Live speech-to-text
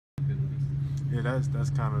Yeah, that's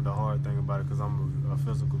kind of the hard thing about it because I'm a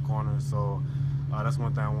physical corner. So that's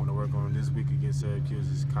one thing I want to work on this week against Syracuse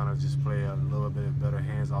is kind of just play a little bit better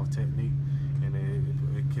hands-off technique, and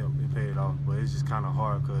it paid off. But it's just kind of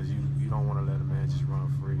hard because you don't want to let a man just run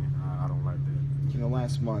free. I don't like that. In the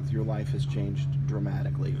last month, your life has changed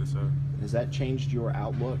dramatically. Yes, sir. Has that changed your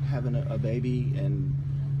outlook, having a baby, and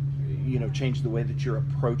changed the way that you're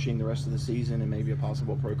approaching the rest of the season and maybe a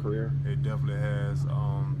possible pro career? It definitely has.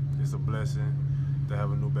 It's a blessing to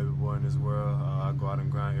have a new baby boy in this world. I go out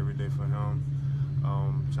and grind every day for him,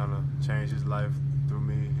 trying to change his life through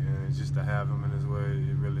me, and just to have him in his way,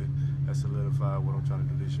 it really has solidified what I'm trying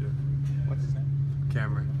to do this year. What's his name?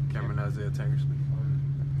 Cameron CB Tankersley.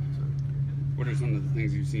 What are some of the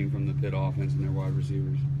things you've seen from the Pitt offense and their wide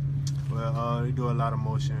receivers? Well, they do a lot of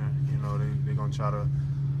motion. They're going to try to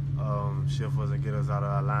shift us and get us out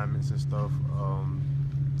of alignments and stuff.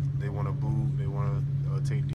 They want to boot. They want to take